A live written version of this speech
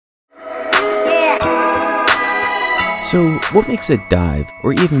So what makes a dive,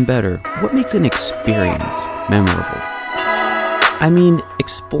 or even better, what makes an experience memorable? I mean,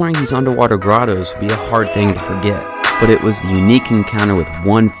 exploring these underwater grottos would be a hard thing to forget, but it was the unique encounter with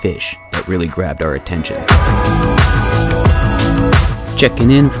one fish that really grabbed our attention.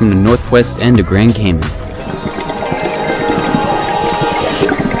 Checking in from the northwest end of Grand Cayman.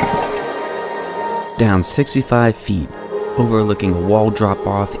 Down 65 feet, overlooking a wall drop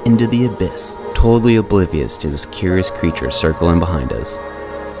off into the abyss, totally oblivious to this curious creature circling behind us.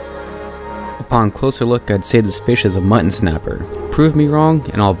 Upon closer look, I'd say this fish is a mutton snapper. Prove me wrong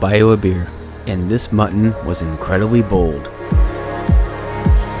and I'll buy you a beer. And this mutton was incredibly bold.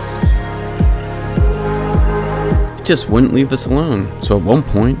 It just wouldn't leave us alone, so at one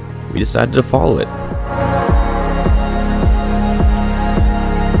point, we decided to follow it.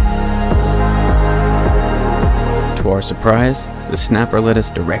 To our surprise, the snapper led us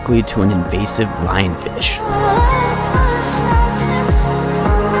directly to an invasive lionfish.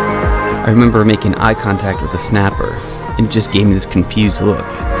 I remember making eye contact with the snapper, and it just gave me this confused look.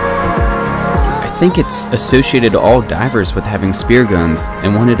 I think it's associated to all divers with having spear guns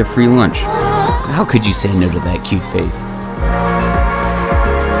and wanted a free lunch. How could you say no to that cute face?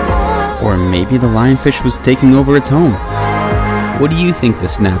 Or maybe the lionfish was taking over its home. What do you think the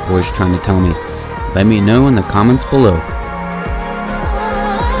snapper was trying to tell me? Let me know in the comments below.